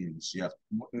 4 teams. You have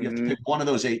to pick one of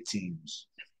those 8 teams.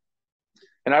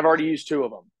 And I've already used 2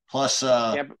 of them. Plus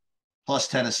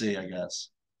Tennessee, I guess.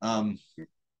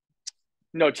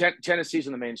 No, Tennessee's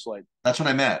in the main slate. That's what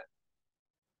I meant.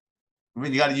 I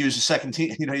mean, you got to use the second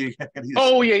team. You got to use.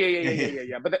 Oh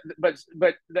yeah. But that's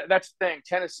the thing.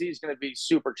 Tennessee's going to be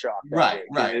super chalk. Right.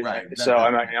 So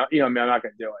I'm not going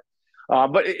to do it.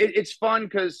 But it's fun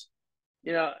because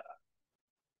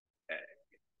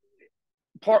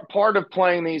part of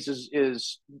playing these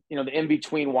is the in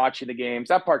between watching the games.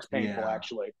 That part's painful, Yeah.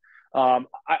 actually.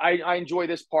 I enjoy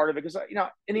this part of it because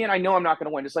in the end I know I'm not going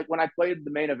to win. It's like when I played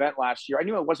the main event last year, I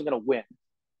knew I wasn't going to win,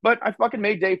 but I fucking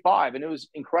made day 5 and it was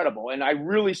incredible. And I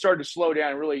really started to slow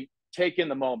down and really take in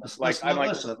the moment. Like I'm like,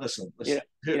 listen.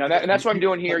 and that's what I'm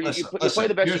doing here. You play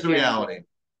the best Here's you the can. reality.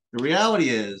 The reality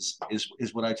is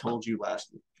what I told you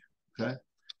last week. Okay,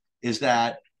 is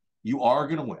that you are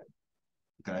going to win.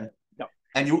 Okay, No.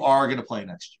 And you are going to play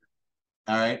next year.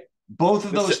 All right, both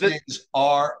of those things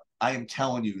are. I am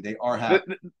telling you, they are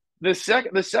happening. The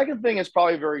second thing is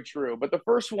probably very true, but the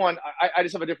first one, I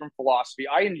just have a different philosophy.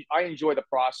 I enjoy the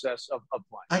process of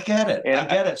playing. I get it. I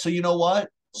get it. So you know what?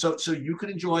 So you can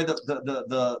enjoy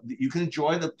you can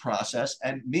enjoy the process,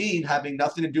 and me having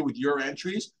nothing to do with your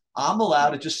entries, I'm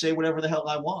allowed to just say whatever the hell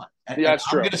I want. And that's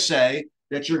I'm true. going to say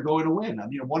that you're going to win. I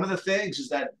mean, one of the things is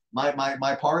that my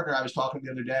partner, I was talking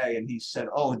the other day, and he said,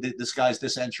 "Oh, this guy's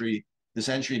this entry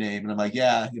name," and I'm like,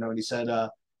 "Yeah," and he said,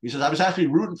 I was actually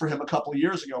rooting for him a couple of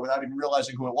years ago without even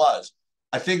realizing who it was.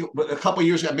 I think a couple of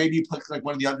years ago, maybe he put like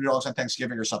one of the underdogs on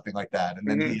Thanksgiving or something like that, and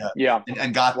then he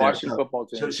and got Washington there. football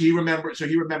team. So he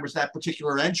remembers that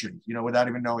particular entry, without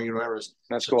even knowing who it was.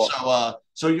 That's cool.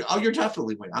 So you're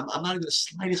definitely winning. I'm not even the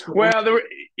slightest. Well,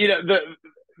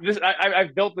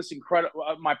 I've built this incredible.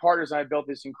 My partners and I built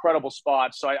this incredible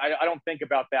spot, so I don't think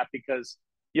about that because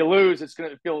you lose, it's going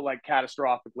to feel like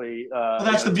catastrophically. Well,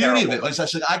 that's the beauty of it. Like I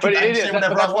said, I can say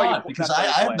whatever I want because I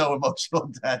have no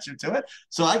emotional attachment to it.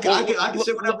 So I can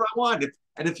say whatever I want.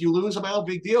 And if you lose, I'm no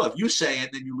big deal. If you say it and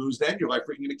then you lose, then you're like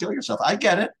freaking going to kill yourself. I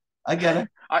get it.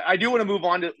 I do want to move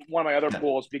on to one of my other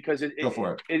pools because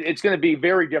it's going to be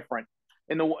very different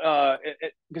in the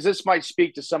because this might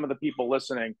speak to some of the people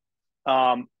listening.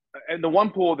 In the one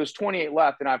pool, there's 28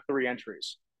 left, and I have 3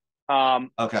 entries.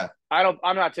 Okay.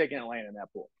 I'm not taking Atlanta in that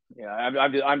pool. Yeah,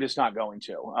 I'm just not going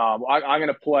to. I'm going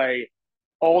to play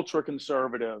ultra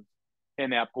conservative in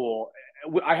that pool.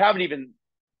 I haven't even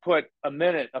put a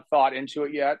minute of thought into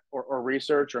it yet, or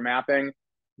research or mapping.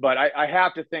 But I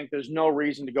have to think there's no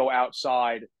reason to go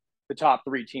outside the top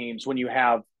 3 teams when you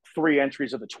have 3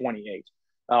 entries of the 28.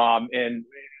 And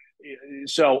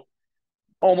so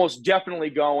almost definitely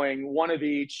going one of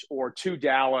each or 2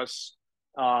 Dallas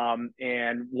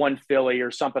and 1 Philly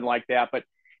or something like that. But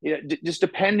just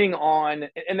depending on,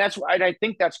 and I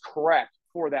think that's correct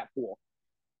for that pool.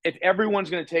 If everyone's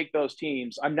going to take those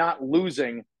teams, I'm not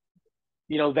losing,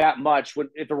 that much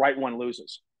if the right one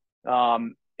loses.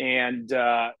 And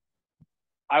I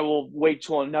will wait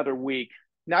till another week,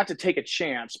 not to take a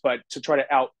chance, but to try to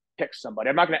outpick somebody.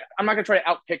 I'm not gonna try to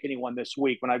outpick anyone this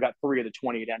week when I've got 3 of the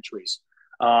 28 entries.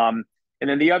 And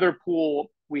then the other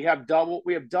pool, we have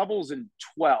doubles in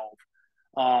 12,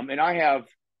 and I have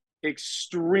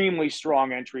extremely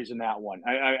strong entries in that one.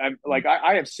 I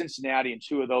have Cincinnati in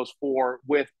 2 of those 4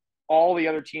 with all the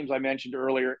other teams I mentioned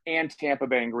earlier and Tampa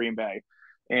Bay and Green Bay.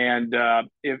 And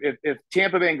if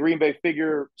Tampa Bay and Green Bay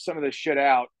figure some of this shit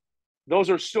out, those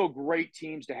are still great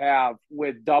teams to have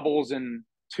with doubles in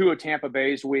 2 of Tampa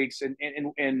Bay's weeks and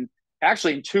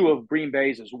actually in 2 of Green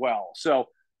Bay's as well. So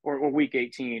or week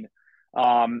 18.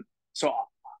 So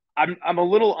I'm a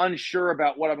little unsure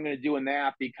about what I'm going to do in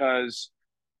that because,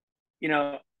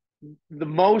 the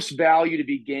most value to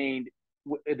be gained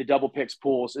in the double picks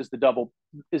pools is the double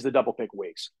pick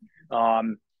weeks.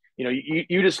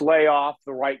 You just lay off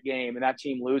the right game and that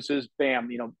team loses, bam,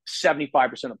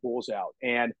 75% of pools out.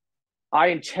 And I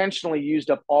intentionally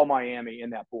used up all Miami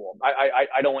in that pool.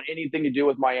 I don't want anything to do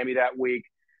with Miami that week.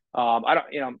 I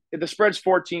don't, if the spread's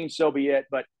 14, so be it.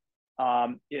 But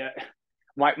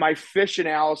my fish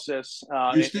analysis.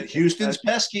 Houston's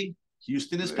pesky.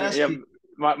 Houston is pesky. Yeah,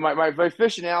 my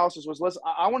fish analysis was, listen,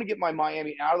 I want to get my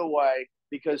Miami out of the way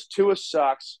because Tua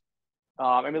sucks.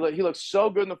 He looks so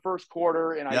good in the first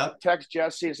quarter, and I text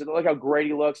Jesse and said, look how great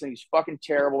he looks, and he's fucking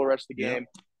terrible the rest of the game.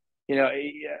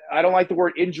 I don't like the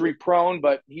word injury prone,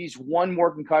 but he's 1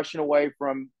 more concussion away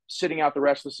from sitting out the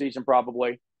rest of the season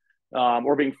probably,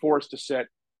 or being forced to sit.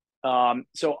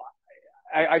 So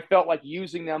I felt like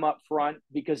using them up front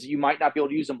because you might not be able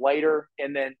to use them later.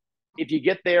 And then if you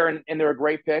get there and they're a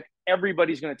great pick,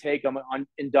 everybody's going to take them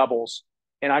in doubles,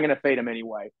 and I'm going to fade them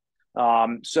anyway.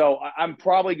 So I'm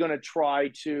probably going to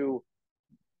try to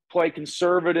play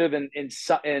conservative in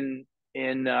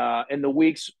the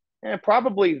weeks. And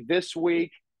probably this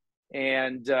week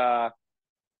and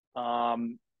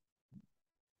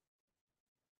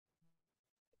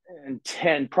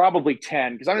 10, probably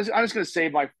 10, because I'm just going to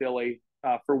save my Philly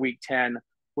for week 10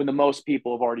 when the most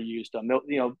people have already used them. A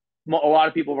lot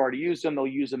of people have already used them. They'll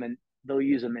use them in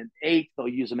 8. They'll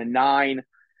use them in 9.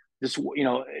 Just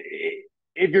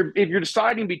if you're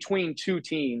deciding between two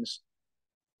teams,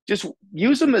 just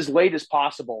use them as late as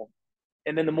possible,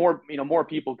 and then the more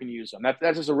people can use them.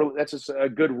 That's just a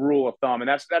good rule of thumb, and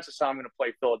that's just how I'm going to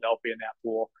play Philadelphia in that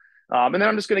pool. And then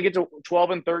I'm just going to get to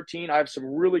 12 and 13. I have some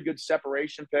really good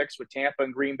separation picks with Tampa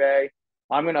and Green Bay.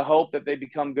 I'm going to hope that they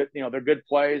become good. They're good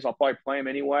plays. I'll probably play them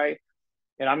anyway,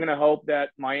 and I'm going to hope that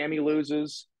Miami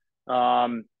loses.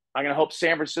 I'm going to hope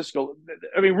San Francisco.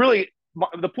 I mean, really,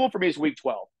 the pool for me is Week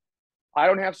 12. I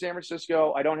don't have San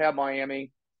Francisco. I don't have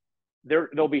Miami.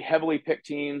 They'll be heavily picked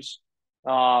teams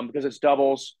because it's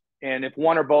doubles. And if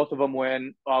one or both of them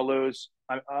win, I'll lose.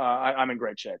 I'm in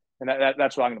great shape, and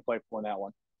that's what I'm going to play for in that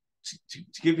one. To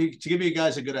give you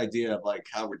guys a good idea of like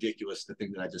how ridiculous the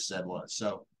thing that I just said was.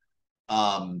 So,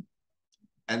 and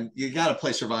you got to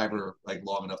play Survivor like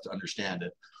long enough to understand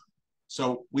it.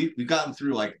 So we've gotten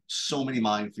through like so many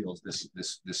minefields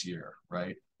this year,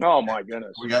 right? Oh my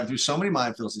goodness, we got through so many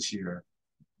minefields this year,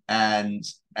 and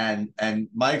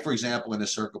Mike, for example, in the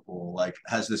circle pool, like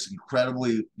has this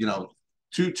incredibly,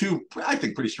 two I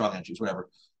think pretty strong entries, whatever,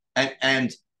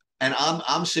 and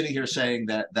I'm sitting here saying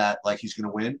that like he's going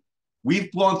to win.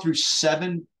 We've gone through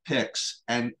 7 picks,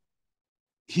 and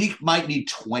he might need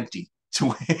 20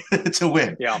 to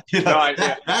win. Yeah,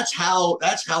 that's how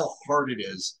hard it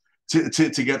is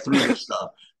to get through this stuff.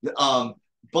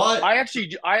 But I actually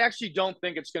don't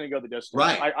think it's going to go the distance.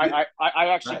 Right. I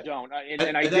actually right. don't.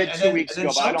 And I did 2 weeks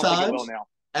ago, but I don't think it will now.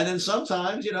 And then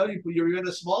sometimes, you're in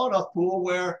a small enough pool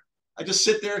where I just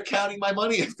sit there counting my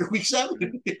money after week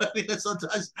 7.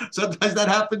 Sometimes that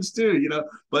happens too,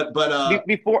 But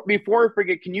before I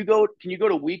forget, can you go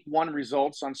to week 1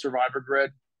 results on Survivor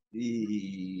Grid?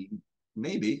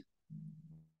 Maybe.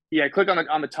 Yeah, click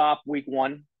on the top week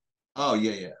 1. Oh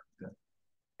yeah. Okay.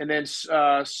 And then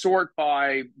sort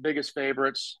by biggest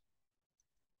favorites,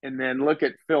 and then look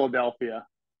at Philadelphia.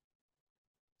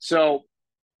 So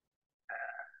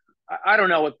I don't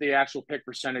know what the actual pick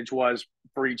percentage was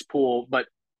for each pool, but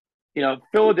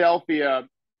Philadelphia,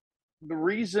 the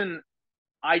reason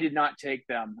I did not take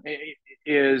them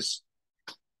is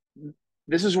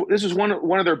this is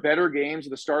one of their better games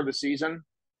at the start of the season.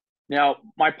 Now,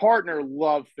 my partner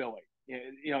loved Philly.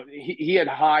 He had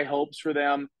high hopes for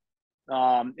them.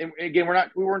 And again,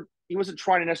 he wasn't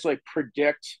trying to necessarily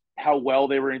predict how well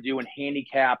they were going to do and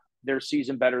handicap their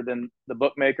season better than the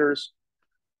bookmakers.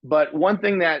 But one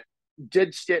thing that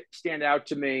did stand out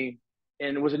to me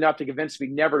and was enough to convince me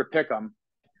never to pick them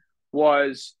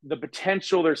was the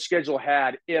potential their schedule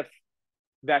had if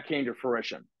that came to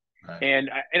fruition. Right.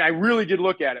 And I really did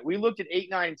look at it. We looked at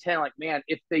 8, 9, and 10. Like, man,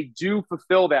 if they do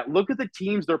fulfill that, look at the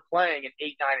teams they're playing in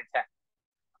 8, 9, and 10.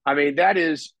 I mean, that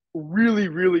is really,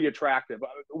 really attractive.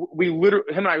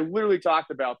 Him and I literally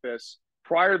talked about this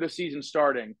prior to the season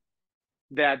starting,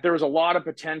 that there was a lot of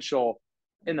potential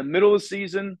in the middle of the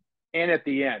season and at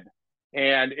the end.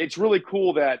 And it's really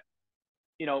cool that,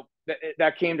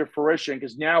 that came to fruition,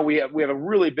 because now we have a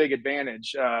really big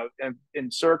advantage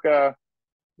in circa,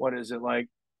 what is it like?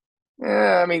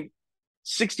 62%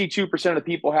 of the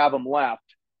people have them left.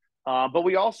 But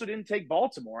we also didn't take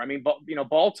Baltimore. I mean,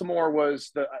 Baltimore were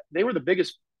the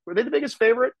biggest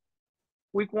favorite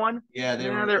week 1? Yeah, they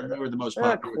were the most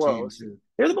popular team too.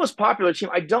 They're the most popular team.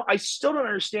 I still don't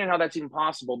understand how that's even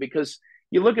possible, because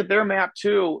you look at their map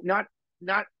too, not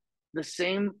the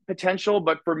same potential,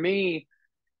 but for me,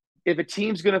 if a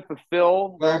team's going to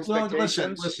fulfill their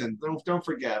expectations, listen, don't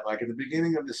forget, like at the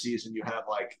beginning of the season, you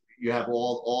have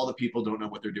all the people don't know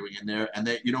what they're doing in there, and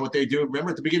they, what they do.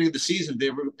 Remember at the beginning of the season,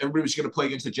 everybody was going to play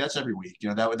against the Jets every week.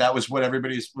 That was what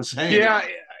everybody was saying. Yeah,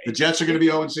 the Jets are going to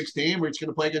be 0-16. We're just going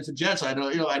to play against the Jets. I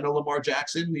know Lamar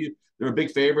Jackson. They're a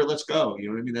big favorite. Let's go. You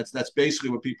know what I mean? That's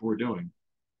basically what people were doing.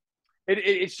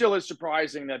 It still is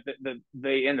surprising that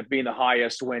they end up being the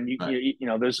highest when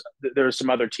there's some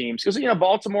other teams, because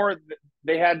Baltimore,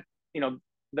 they had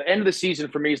the end of the season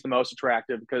for me is the most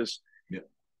attractive, because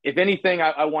if anything,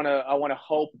 I want to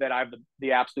hope that I have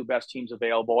the absolute best teams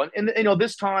available, and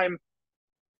this time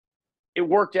it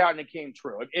worked out and it came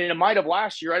true. And it might have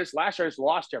last year. I just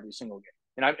lost every single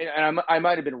game, and I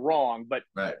might have been wrong, but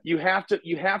right. you have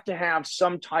to have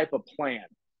some type of plan.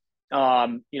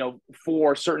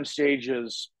 For certain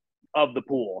stages of the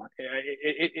pool,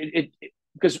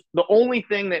 because the only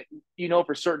thing that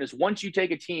for certain is once you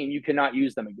take a team, you cannot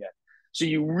use them again. So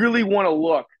you really want to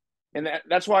look, and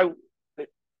that's why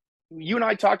you and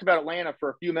I talked about Atlanta for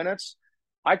a few minutes.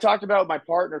 I talked about my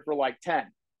partner for like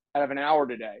 10 out of an hour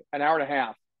today, an hour and a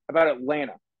half about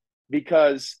Atlanta,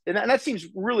 because and that seems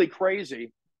really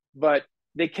crazy, but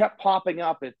they kept popping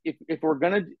up. If we're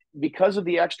gonna, because of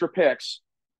the extra picks,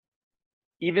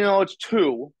 even though it's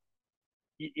 2,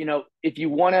 if you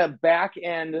want to back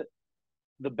end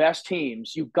the best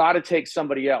teams, you've got to take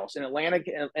somebody else. And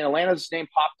Atlanta's name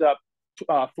popped up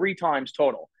 3 times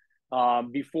total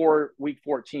before week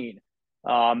 14.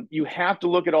 You have to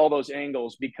look at all those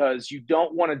angles because you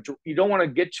don't want to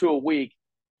get to a week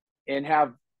and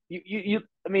have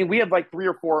I mean, we have like 3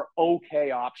 or 4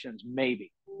 okay options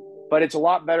maybe, but it's a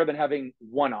lot better than having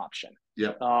one option.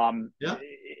 Yeah. Yeah.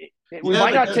 We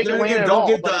might not take Atlanta at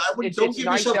all, but don't give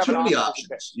nice yourself to have too many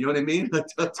options. You know what I mean?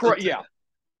 Yeah.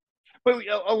 But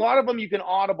a lot of them you can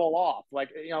audible off.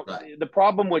 Like, right. The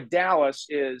problem with Dallas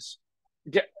is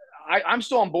I'm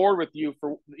still on board with you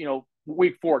for,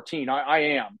 week 14. I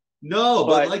am. No,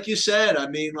 but like you said, I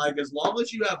mean, like as long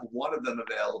as you have one of them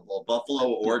available,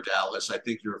 Buffalo or Dallas, I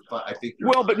think you're well,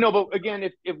 fine. But again,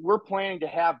 if we're planning to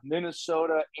have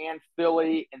Minnesota and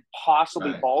Philly and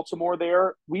possibly right. Baltimore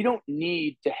there, we don't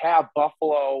need to have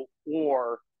Buffalo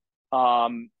or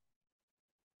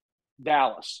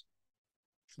Dallas.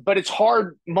 But it's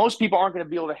hard. Most people aren't going to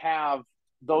be able to have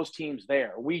those teams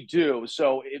there. We do,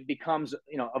 so it becomes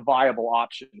a viable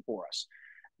option for us.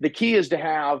 The key is to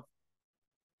have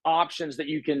options that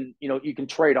you can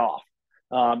trade off.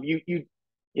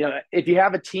 If you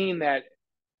have a team that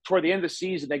toward the end of the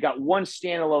season they got one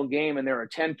standalone game and they're a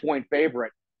 10-point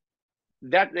favorite,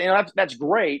 that's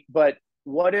great. But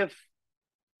what if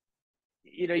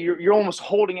you're almost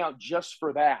holding out just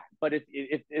for that? But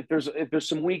if there's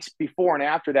some weeks before and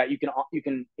after that, you can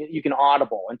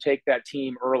audible and take that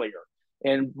team earlier.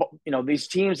 And these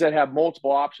teams that have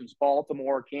multiple options,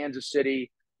 Baltimore, Kansas City,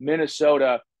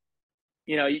 Minnesota,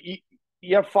 you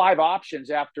have 5 options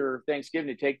after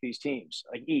Thanksgiving to take these teams,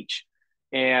 like each,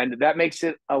 and that makes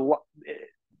it a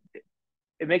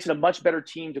much better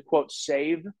team to quote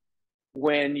save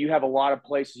when you have a lot of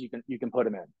places you can put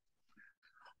them in.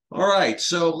 All right,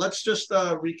 so let's just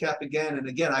recap again. And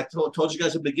again, I told you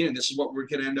guys at the beginning, this is what we're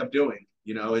going to end up doing.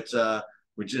 It's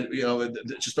we're just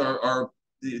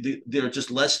there are just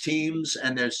less teams,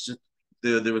 and there's just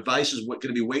the advice is going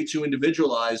to be way too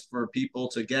individualized for people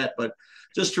to get. But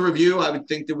just to review, I would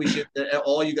think that we should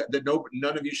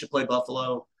none of you should play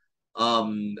Buffalo.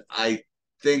 I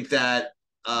think that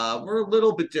we're a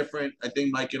little bit different. I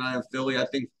think Mike and I on Philly. I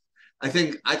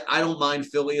don't mind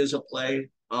Philly as a play.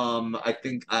 I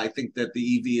think that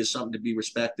the EV is something to be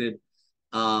respected.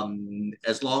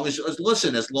 As long as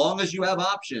you have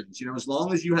options, as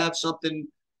long as you have something,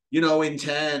 in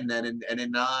 10 and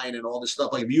in 9 and all this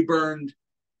stuff. Like if you burned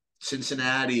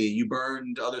Cincinnati, you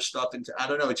burned other stuff into, I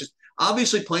don't know. It's just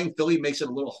obviously playing Philly makes it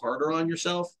a little harder on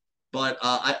yourself, but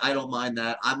I don't mind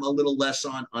that. I'm a little less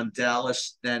on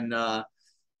Dallas than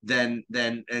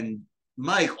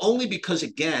Mike, only because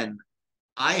again,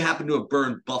 I happen to have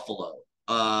burned Buffalo.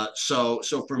 So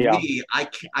for me, I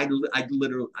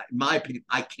literally, in my opinion,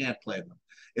 I can't play them.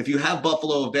 If you have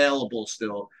Buffalo available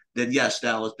still, then yes,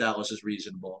 Dallas is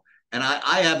reasonable. And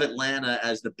I have Atlanta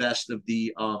as the best of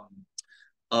the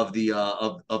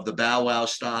Bow Wow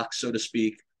stock, so to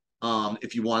speak.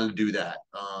 If you wanted to do that,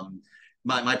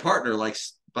 my partner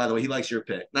likes. By the way, he likes your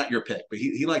pick, not your pick, but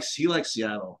he likes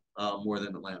Seattle more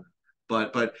than Atlanta.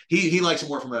 But he likes it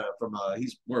more from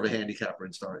he's more of a handicapper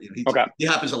and star. He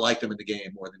happens to like them in the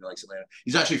game more than he likes Atlanta.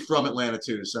 He's actually from Atlanta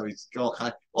too, so he's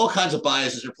all kinds of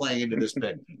biases are playing into this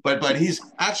pick. But he's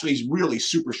really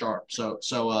super sharp. So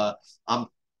I'm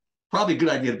probably a good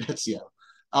idea to bet Seattle.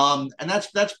 And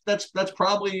that's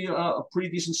probably a pretty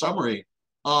decent summary.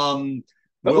 But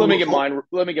let me get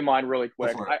mine really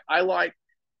quick. I like,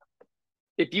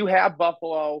 if you have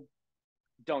Buffalo,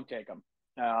 don't take them.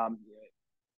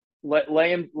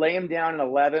 Lay him down in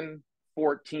 11,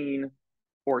 14,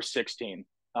 or 16.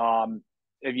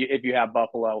 If you have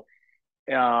Buffalo,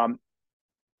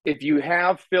 if you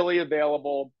have Philly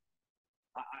available,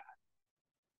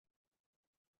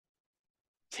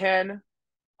 10,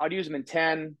 I'd use them in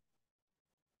 10,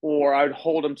 or I'd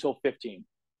hold them till 15.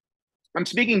 I'm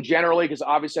speaking generally because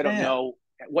obviously I don't know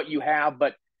what you have,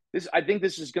 but I think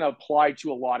this is going to apply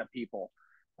to a lot of people,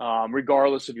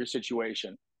 regardless of your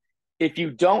situation. If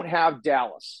you don't have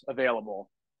Dallas available,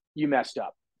 you messed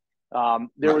up.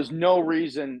 There was no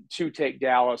reason to take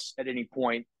Dallas at any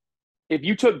point. If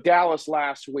you took Dallas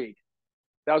last week,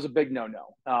 that was a big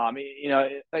no-no.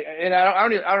 And I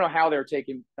don't know how they were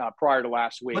taking prior to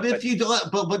last week. But if you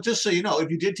don't, but just so you know, if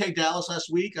you did take Dallas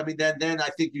last week, I mean, then I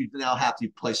think you now have to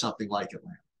play something like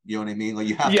Atlanta. You know what I mean? Like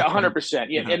you have. Yeah, 100%.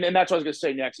 Yeah, and that's what I was going to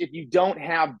say next. If you don't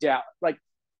have Dallas, like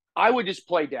I would just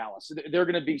play Dallas. They're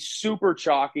going to be super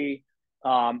chalky,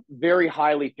 very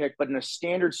highly picked, but in a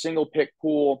standard single pick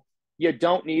pool, you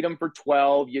don't need them for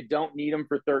 12. You don't need them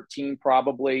for 13,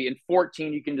 probably. In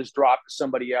 14, you can just drop to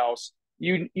somebody else.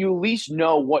 you at least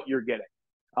know what you're getting.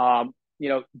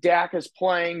 Dak is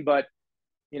playing, but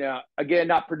again,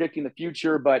 not predicting the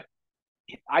future, but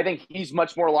I think he's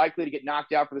much more likely to get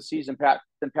knocked out for the season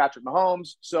than Patrick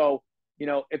Mahomes. So,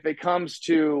 if it comes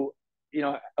to,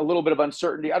 a little bit of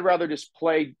uncertainty, I'd rather just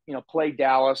play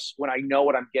Dallas when I know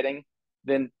what I'm getting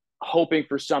than hoping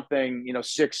for something,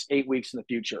 6-8 weeks in the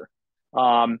future.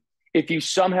 If you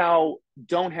somehow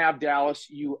don't have Dallas,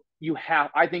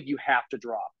 I think you have to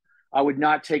drop. I would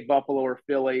not take Buffalo or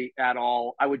Philly at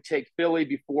all. I would take Philly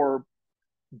before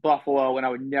Buffalo, and I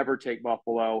would never take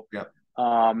Buffalo. Yeah.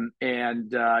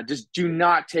 Just do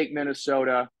not take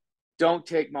Minnesota. Don't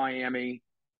take Miami.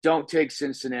 Don't take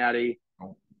Cincinnati.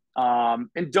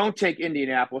 And don't take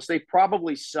Indianapolis. They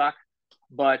probably suck,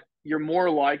 but you're more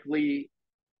likely,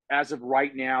 as of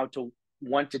right now, to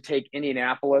want to take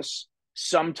Indianapolis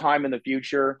sometime in the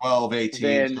future 12,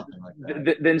 18, something like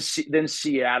that. than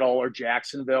Seattle or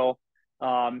Jacksonville.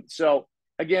 So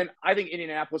again, I think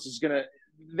Indianapolis is going to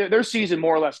their season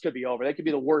more or less could be over. They could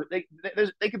be the worst. They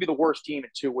could be the worst team in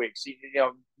 2 weeks.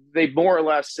 They more or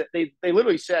less they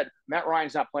literally said Matt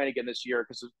Ryan's not playing again this year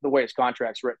because of the way his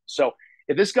contract's written. So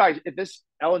if this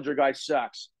Ellinger guy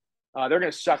sucks, they're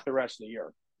going to suck the rest of the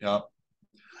year. Yep.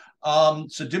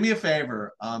 So do me a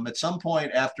favor. At some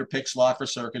point after picks lock for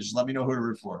Circus, just let me know who to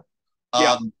root for.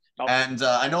 Yeah. And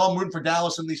I know I'm rooting for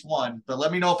Dallas in at least one, but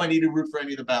let me know if I need to root for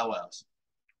any of the Bow Wows.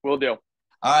 Will do.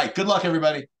 All right. Good luck,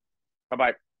 everybody.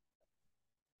 Bye-bye.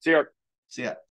 See you. See ya.